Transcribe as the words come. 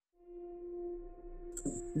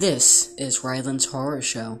This is Ryland's Horror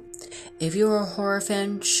Show. If you're a horror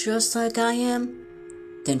fan just like I am,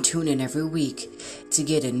 then tune in every week to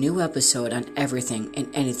get a new episode on everything and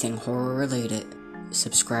anything horror related.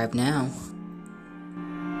 Subscribe now.